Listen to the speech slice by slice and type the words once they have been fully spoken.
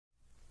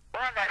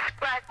one that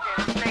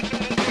scratches, making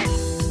me itch.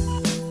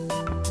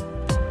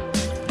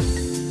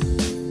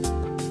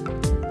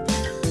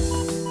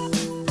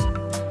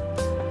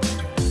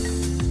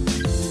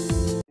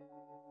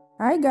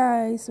 Hi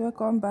guys,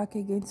 welcome back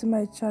again to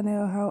my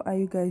channel. How are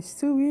you guys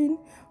doing?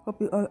 Hope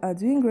you all are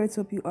doing great.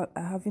 Hope you all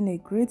are having a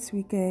great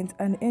weekend,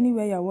 and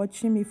anywhere you're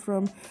watching me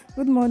from,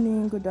 good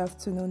morning, good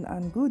afternoon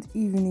and good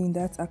evening.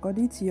 That's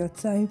according to your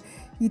time.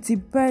 It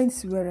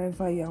depends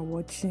wherever you're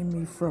watching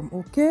me from.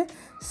 Okay,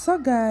 so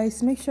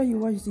guys, make sure you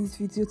watch this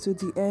video to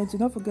the end. Do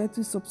not forget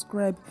to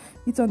subscribe.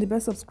 Hit on the bell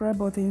subscribe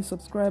button,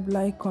 subscribe,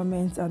 like,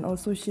 comment, and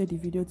also share the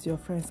video to your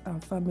friends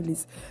and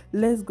families.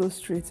 Let's go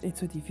straight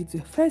into the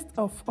video. First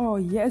of all,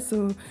 yes,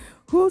 so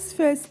whose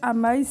face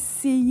am I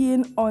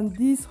seeing on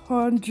these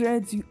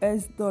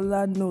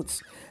 $100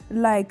 notes?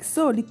 Like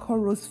so,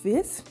 Liquorose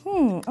face.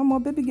 I'm a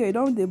baby girl, you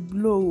don't they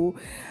blow.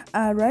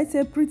 Right,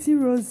 a pretty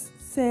rose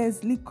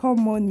says liquor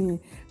money,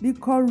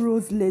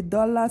 Liquorose le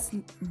dollars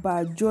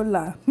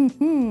bajola.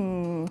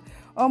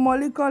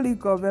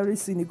 Liquor, very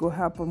soon it go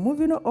happen.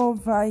 Moving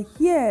over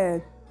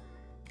here.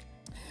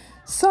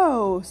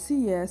 So,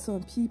 see here,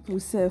 some people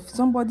say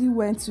somebody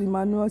went to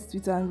Emmanuel's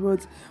Twitter and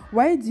wrote,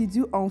 why did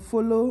you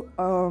unfollow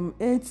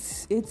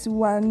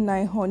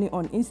 8819 honey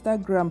on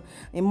Instagram,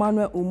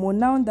 Emmanuel Umo?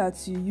 Now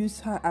that you use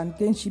her and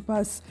gain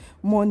cheapest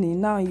money,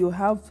 now you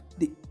have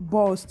the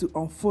balls to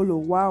unfollow.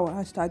 Wow,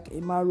 hashtag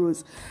Emmanuel.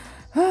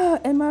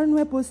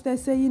 Emmanuel posted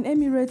saying,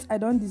 Emirates, I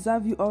don't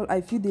deserve you all. I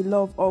feel the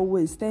love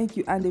always. Thank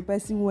you. And the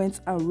person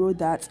went and wrote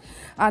that.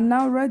 And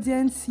now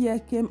Radiance here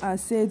came and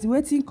said,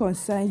 waiting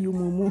concern you,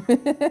 Mumu.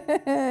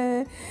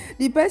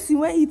 The person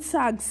when he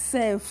tagged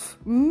self,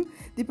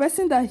 the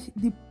person that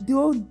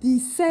the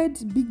said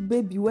big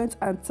baby went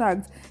and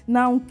tagged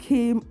now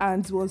came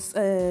and was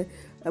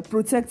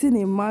protecting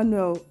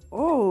Emmanuel.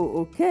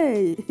 Oh,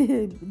 okay.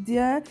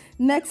 Dear,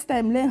 next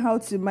time learn how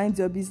to mind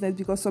your business,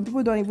 because some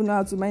people don't even know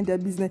how to mind their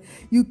business.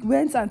 You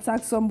went and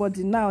tagged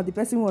somebody, now the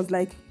person was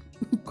like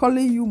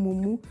calling you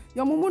Mumu.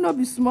 Your Mumu not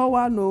be small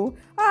one, no.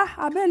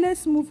 I bet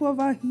let's move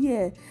over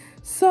here.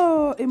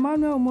 So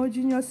Emmanuel Umo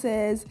Jr.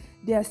 says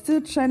they are still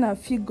trying to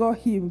figure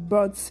him,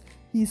 but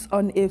he's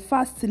on a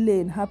fast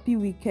lane. Happy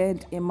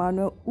weekend,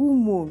 Emmanuel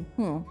Umo.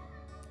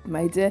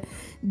 My dear,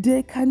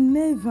 they can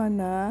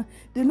never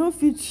they no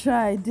fit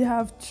try. They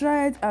have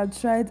tried and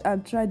tried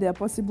and tried their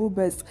possible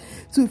best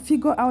to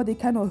figure out the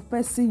kind of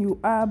person you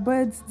are,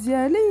 but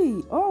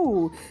dearly,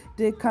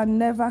 they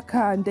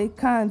they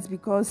can't,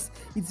 because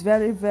it's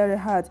very, very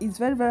hard. It's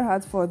very, very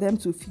hard for them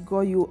to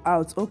figure you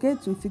out, okay,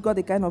 to figure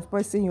the kind of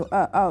person you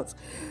are out.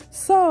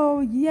 So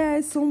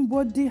yes,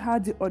 somebody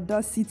had the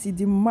audacity,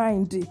 the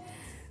mind,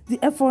 the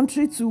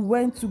effrontery to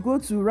go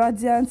to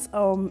Radiant's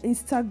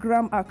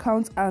Instagram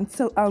account and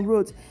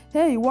wrote,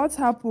 hey, what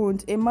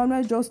happened?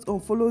 Emmanuel just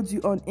unfollowed you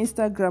on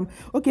Instagram.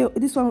 Okay,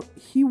 this one,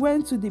 he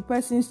went to the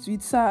person's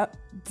Twitter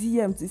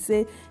DM to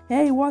say,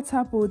 hey, what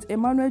happened?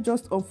 Emmanuel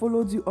just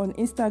unfollowed you on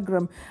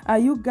Instagram. Are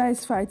you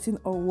guys fighting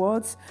or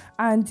what?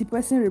 And the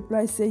person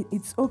replied saying,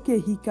 it's okay,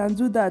 he can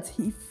do that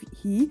if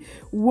he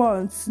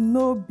wants,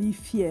 no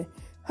beef here.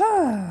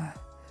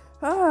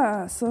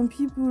 Some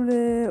people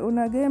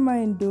on get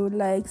mind though,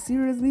 like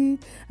seriously,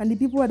 and the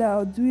people that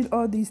are doing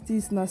all these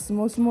things now,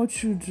 small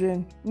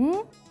children,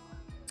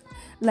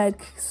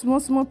 like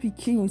small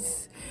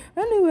pickings.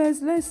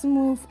 Anyways, let's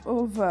move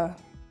over.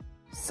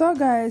 So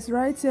guys,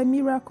 right here,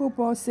 Miracle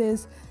Paul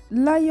says,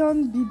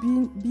 Lion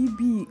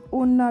BB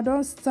Ona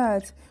don't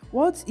start.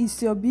 What is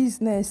your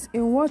business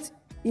in what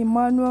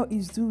Emmanuel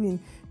is doing?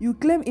 You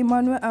claim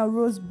Emmanuel and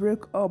Rose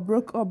broke up,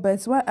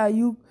 but why are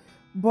you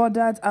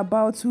bothered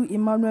about who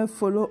Emmanuel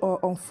follow or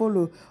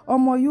unfollow?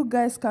 You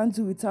guys can't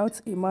do without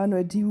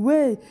Emmanuel. The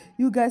way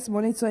you guys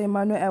monitor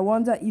Emmanuel, I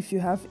wonder if you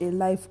have a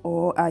life,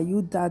 or are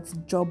you that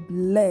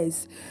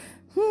jobless?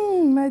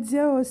 My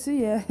dear,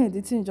 see,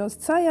 the thing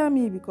just tire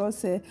me,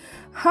 because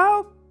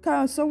how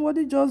can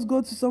somebody just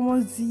go to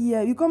someone's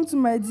DM? You come to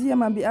my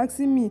DM and be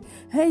asking me,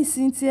 hey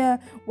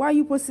Cynthia, why are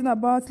you posting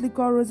about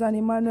Liquorose and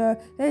Emmanuel?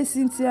 Hey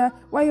Cynthia,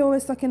 why are you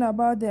always talking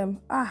about them?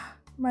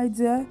 My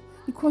dear,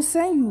 it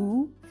concern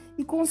you.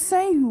 It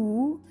concern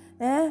you.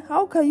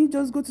 How can you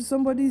just go to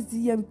somebody's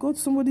DM,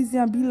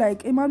 and be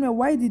like, Emmanuel,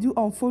 why did you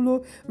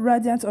unfollow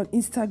Radiant on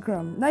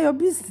Instagram? Now your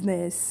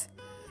business.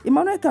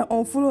 Emmanuel can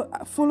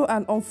follow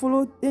and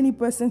unfollow any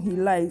person he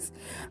likes.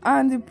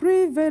 And the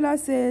Pre-Vela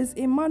says,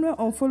 Emmanuel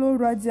unfollow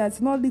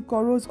Radiant, not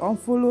Liquorose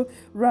unfollow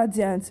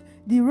Radiant.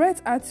 The rate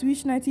at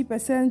which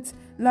 90%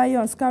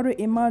 lions carry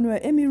Emmanuel,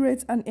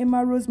 Emirates and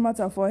Emmanuel's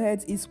matter for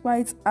heads is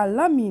quite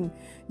alarming.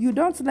 You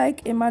don't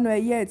like Emmanuel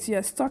yet,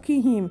 you're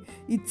stalking him.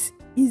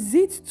 Is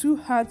it too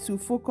hard to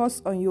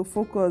focus on your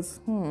focus?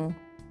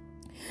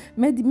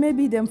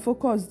 maybe them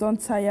focus don't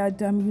tire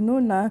them, you know.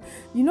 Now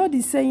you know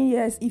the saying,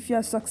 yes, if you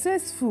are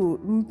successful,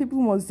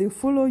 people must they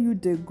follow you,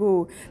 they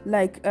go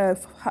like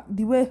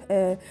the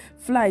way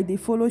fly they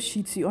follow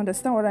shit. You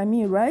understand what I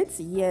mean, right?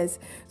 Yes.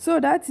 So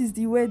that is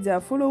the way they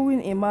are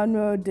following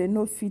Emmanuel. They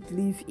no fit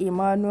leave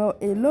Emmanuel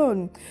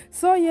alone.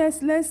 So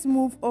yes, let's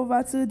move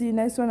over to the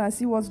next one and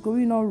see what's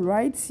going on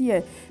right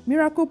here.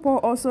 Miracle Paul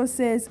also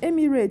says,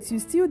 Emirates, you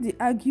still the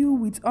argue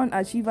with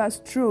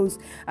unachievers trolls.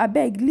 I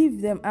beg,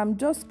 leave them. I'm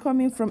just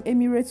coming from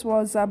Emirates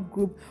WhatsApp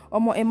group.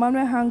 Omo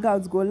Emmanuel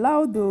Hangouts go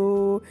loud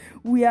though.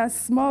 We are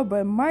small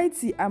but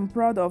mighty. I'm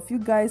proud of you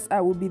guys.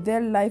 I will be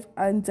there live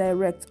and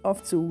direct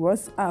off to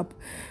WhatsApp.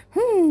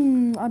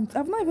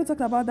 I've not even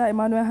talked about that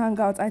Emmanuel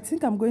Hangout. I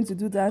think I'm going to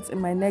do that in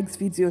my next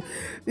video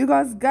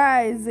because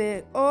guys,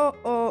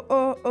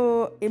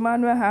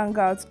 Emmanuel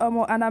Hangout,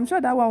 and I'm sure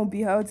that one will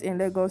be held in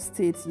Lagos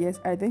State. Yes,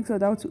 I think so.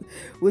 That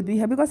would be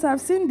here because I've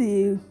seen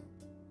the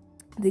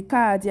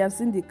card. You have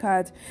seen the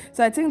card,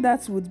 so I think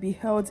that would be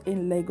held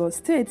in Lagos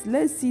State.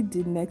 Let's see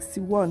the next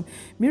one.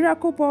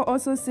 Miracle Paul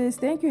also says,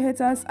 thank you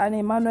haters and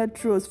Emmanuel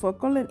trolls for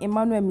calling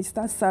Emmanuel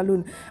Mr.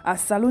 Saloon, as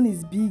Saloon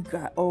is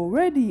bigger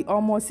already.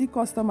 Almost see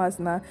customers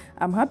now.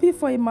 I'm happy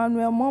for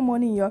Emmanuel. More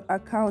money in your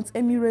account.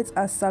 Emirates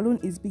as Saloon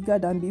is bigger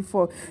than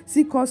before.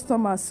 See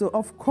customers, so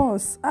of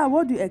course.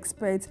 What do you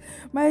expect,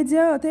 my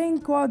dear?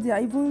 Thank God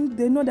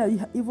they know that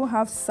you even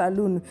have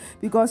Saloon,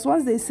 because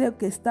once they say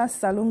okay, start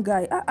Saloon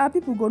guy,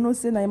 people gonna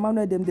say na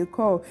Emmanuel them they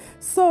call.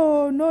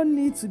 So no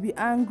need to be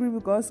angry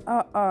because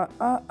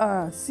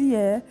see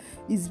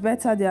it's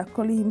better they are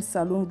calling him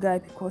Saloon guy,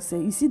 because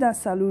you see that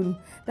Saloon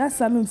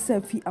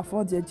self fit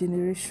afford their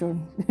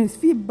generation.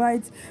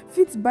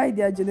 fit buy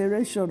their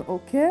generation.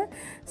 Okay,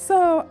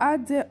 so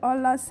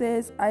Adeola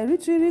says, I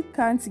literally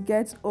can't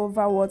get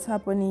over what's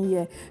happening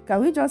here.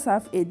 Can we just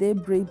have a day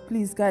break,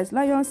 please, guys?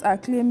 Lions are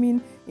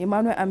claiming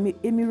Emmanuel and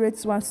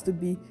Emirates wants to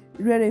be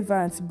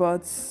relevant,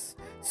 but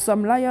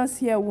some lions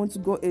here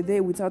won't go a day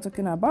without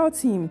talking about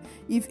him.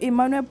 If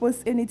Emmanuel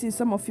posts anything,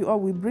 some of you all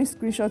will bring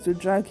screenshots to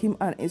drag him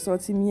and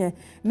insult him here.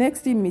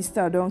 Next thing,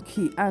 Mr.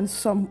 Donkey and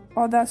some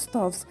other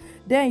stuffs.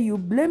 Then you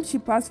blame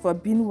Chippers for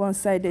being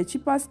one-sided.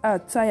 Chippers are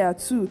tired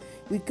too.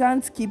 We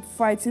can't keep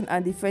fighting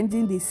and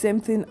defending the same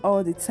thing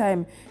all the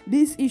time.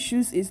 These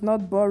issues is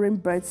not boring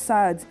but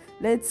sad.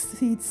 Let's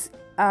sit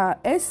our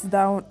S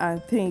down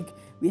and think.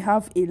 We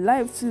have a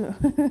life too.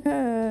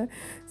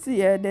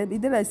 See,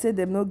 then I said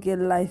them no get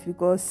life,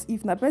 because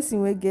if na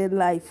person will get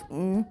life,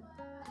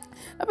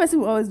 that person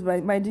will always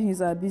be minding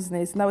his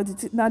business. Now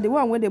the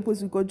one when they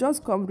post, we go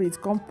just come read,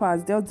 come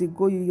pass, they'll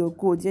go you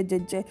go.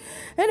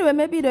 Anyway,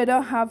 maybe they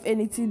don't have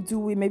anything to do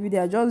with, maybe they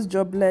are just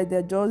jobless,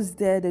 they're just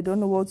there, they don't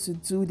know what to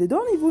do, they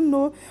don't even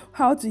know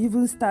how to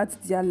even start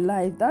their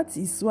life. That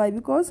is why,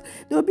 because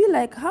they'll be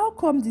like, how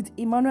come did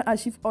Emmanuel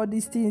achieve all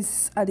these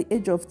things at the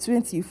age of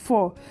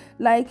 24?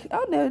 Like,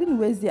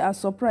 anyways, they are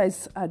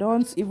surprised. I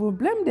don't even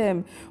blame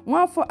them.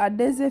 One for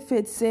Adeze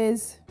Faith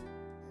says,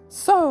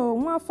 so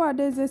Mwafa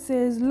Adeze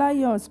says,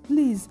 Lions,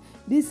 please,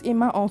 this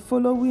Emma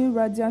unfollowing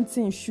Radiant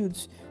thing should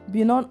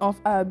be none of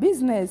our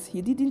business.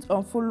 He didn't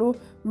unfollow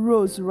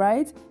Rose,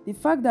 right? The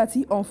fact that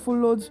he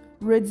unfollowed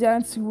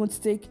Radiant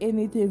won't take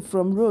anything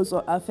from Rose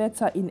or affect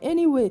her in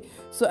any way.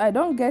 So I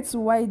don't get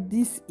why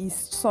this is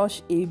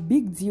such a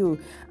big deal.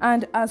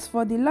 And as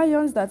for the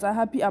Lions that are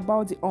happy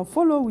about the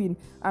unfollowing,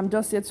 I'm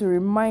just here to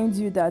remind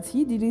you that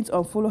he didn't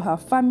unfollow her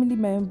family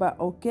member,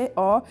 okay,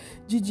 or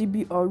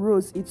GGB or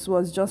Rose. It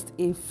was just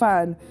a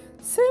fan.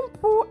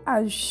 Simple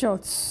and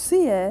short.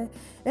 See,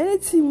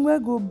 anything will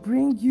go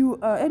bring you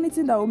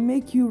anything that will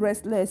make you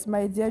restless,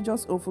 my dear,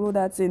 just unfollow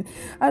that thing.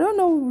 I don't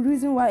know the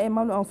reason why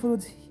Emmanuel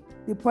unfollowed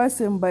the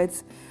person,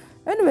 but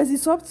anyways,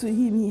 it's up to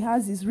him. He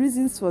has his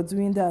reasons for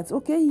doing that.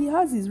 Okay, he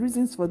has his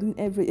reasons for doing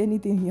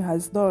anything he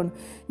has done.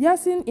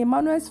 Yasin,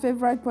 Emmanuel's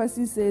favorite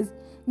person, says,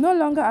 no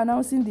longer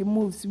announcing the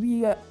moves.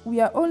 We are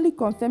only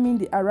confirming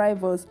the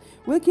arrivals.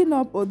 Waking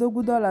up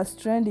Odogudola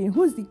trending.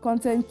 Who's the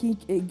content king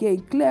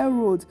again? Clear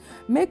road.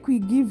 Make we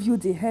give you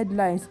the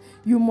headlines.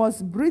 You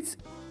must breathe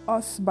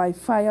us by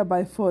fire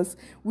by force.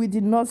 We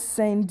did not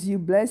send you.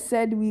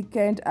 Blessed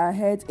weekend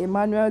ahead.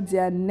 Emmanuel,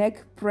 their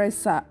neck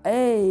presser.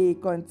 Hey,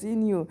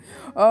 continue.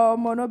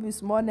 No be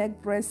small neck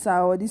presser,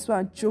 or this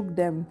one choke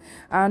them.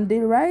 And they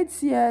write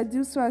here,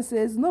 this one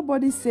says,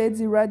 nobody said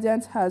the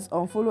Radiant has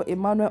unfollowed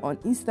Emmanuel on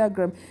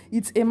Instagram.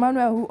 It's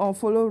Emmanuel who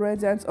unfollowed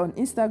Radiant on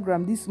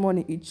Instagram this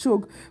morning. It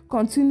choke.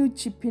 Continue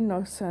chipping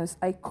nonsense.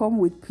 I come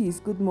with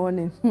peace. Good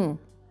morning.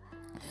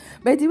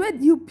 By the way,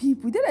 you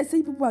people, did I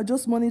say people are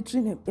just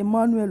monitoring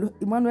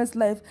Emmanuel's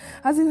life?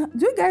 As in,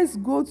 do you guys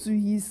go to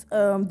his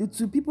the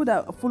two people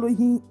that are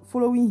following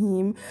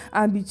him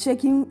and be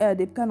checking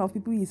the kind of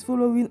people he's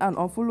following and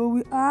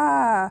unfollowing?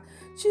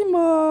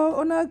 Chimo,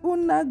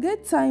 una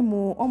get time,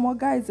 my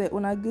guys,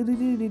 una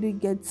really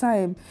get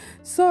time.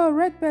 So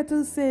Red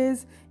Petal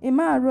says,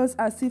 Emma and Rose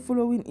are still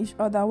following each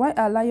other. Why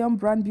are Lion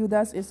brand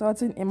builders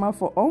insulting Emma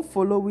for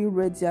unfollowing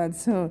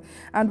Radiant?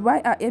 And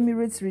why are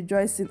Emirates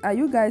rejoicing? Are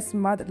you guys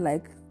mad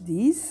like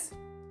this?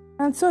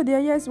 And so there,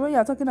 yes, when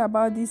you're talking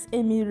about this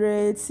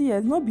Emirates,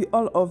 yes, not be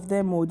all of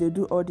them or they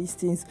do all these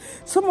things.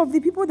 Some of the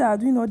people that are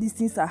doing all these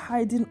things are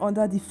hiding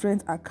under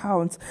different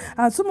accounts,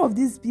 and some of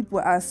these people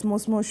are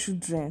small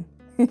children.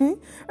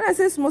 When I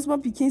say small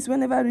pikins,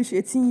 whenever reach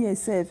 18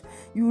 years self,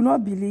 you will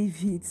not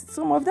believe it.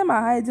 Some of them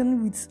are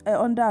hiding with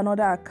under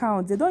another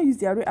account. They don't use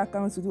their real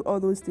account to do all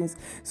those things.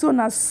 So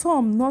now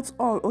some, not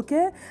all,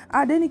 okay?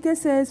 Adenike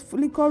says,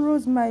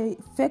 Liquorose,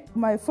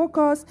 my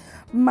focus,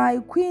 my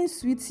queen,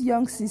 sweet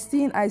young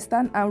 16, I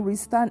stand and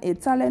withstand a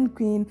talent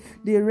queen,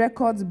 the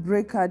record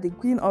breaker, the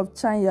queen of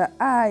China.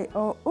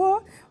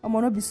 I'm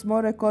gonna be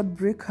small record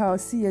breaker.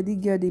 See the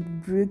girl, they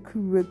break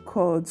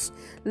records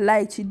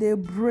like she they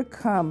break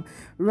them.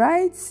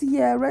 Right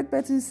here, Red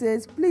Petal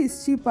says,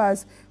 please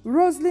cheapers,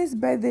 Rosalind's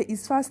birthday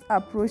is fast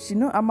approaching.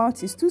 No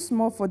amount is too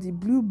small for the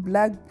blue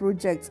black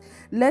project.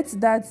 Let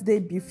that day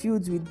be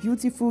filled with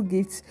beautiful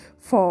gifts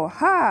for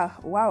her.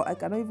 Wow, I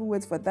cannot even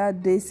wait for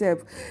that day, self.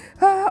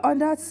 On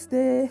that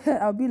day,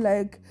 I'll be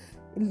like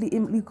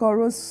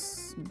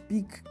Liquorose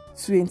big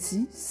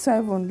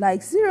 27,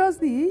 like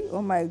seriously,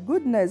 oh my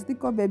goodness,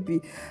 Liquor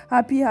baby,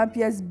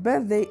 happiest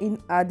birthday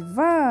in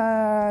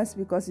advance,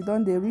 because you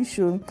don't reach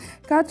you.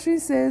 Catherine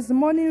says,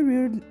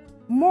 morning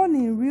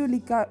real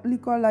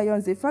liquor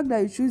lions, the fact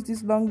that you choose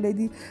this long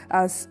lady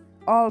as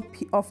all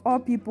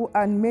people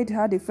and made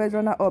her the first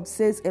runner up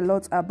says a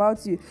lot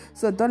about you,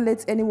 so don't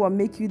let anyone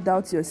make you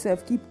doubt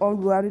yourself. Keep on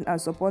roaring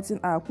and supporting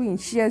our queen.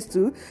 Cheers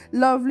to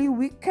lovely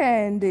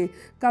weekend.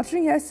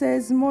 Catherine here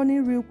says,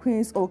 morning real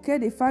queens, okay,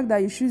 the fact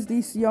that you choose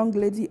this young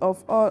lady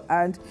of all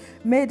and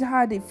made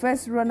her the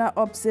first runner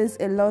up says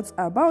a lot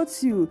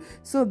about you,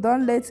 so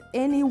don't let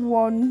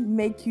anyone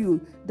make you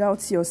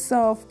doubt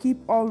yourself.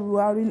 Keep on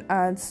roaring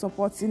and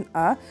supporting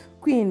our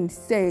queen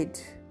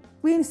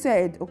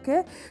said,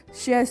 okay.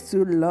 Cheers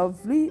to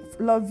lovely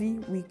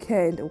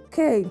weekend,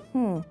 okay.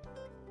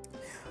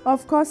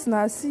 Of course,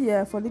 now see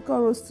for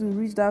Liquorose to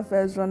reach that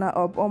first runner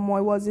up, it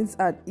wasn't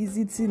an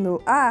easy thing,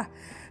 no.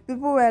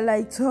 People were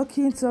like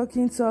talking.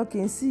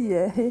 See,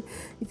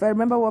 if I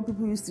remember what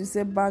people used to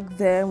say back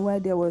then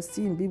when they were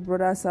still in Big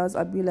Brother's house,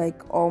 I'd be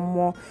like,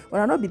 when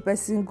I not be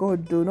person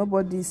God though,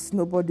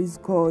 nobody's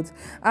God.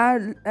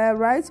 And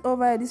right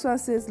over here, this one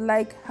says,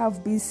 like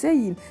have been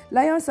saying,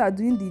 lions are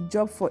doing the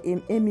job for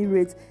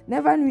Emirates.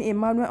 Never knew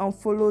Emmanuel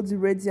unfollowed the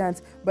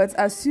Radiant, but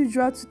as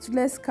usual,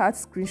 toothless cat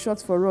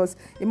screenshots for us.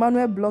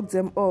 Emmanuel blocked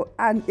them all,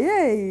 and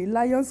hey,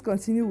 lions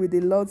continue with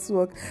the Lord's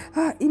work.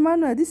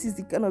 Emmanuel, this is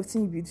the kind of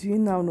thing you be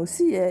doing now. No,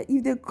 see,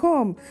 if they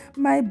come,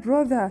 my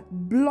brother,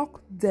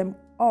 block them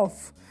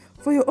off.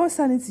 For your own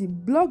sanity,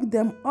 block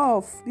them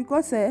off,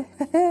 because if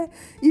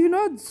you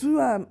not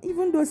do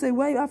even though say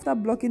why after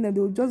blocking them, they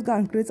will just go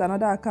and create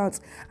another account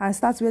and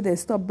start where they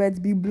stop,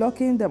 but be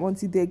blocking them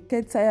until they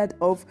get tired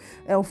of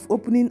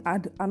opening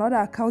another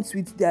account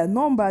with their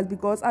numbers,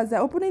 because as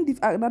they're opening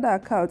another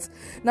account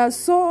now,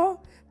 so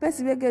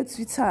person will get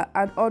Twitter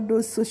and all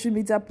those social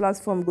media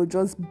platforms go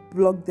just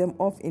block them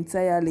off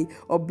entirely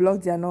or block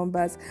their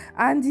numbers.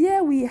 And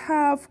here we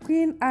have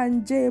Queen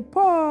and J.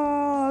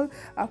 Paul,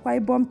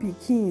 Akwa Ibom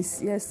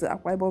Pikins. Yes,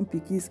 Akwa Ibom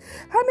Pikins.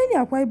 How many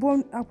Akwa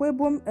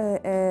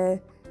Ibom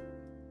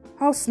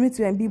housemates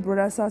were in Big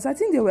Brother's house? I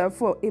think they were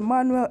 4.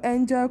 Emmanuel,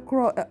 Angel,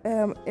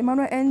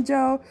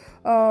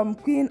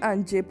 Queen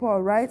and J.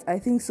 Paul, right? I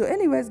think so.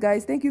 Anyways,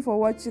 guys, thank you for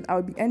watching.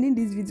 I'll be ending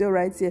this video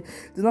right here.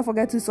 Do not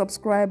forget to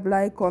subscribe,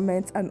 like,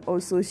 comment, and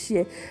also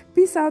share.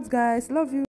 Peace out, guys. Love you.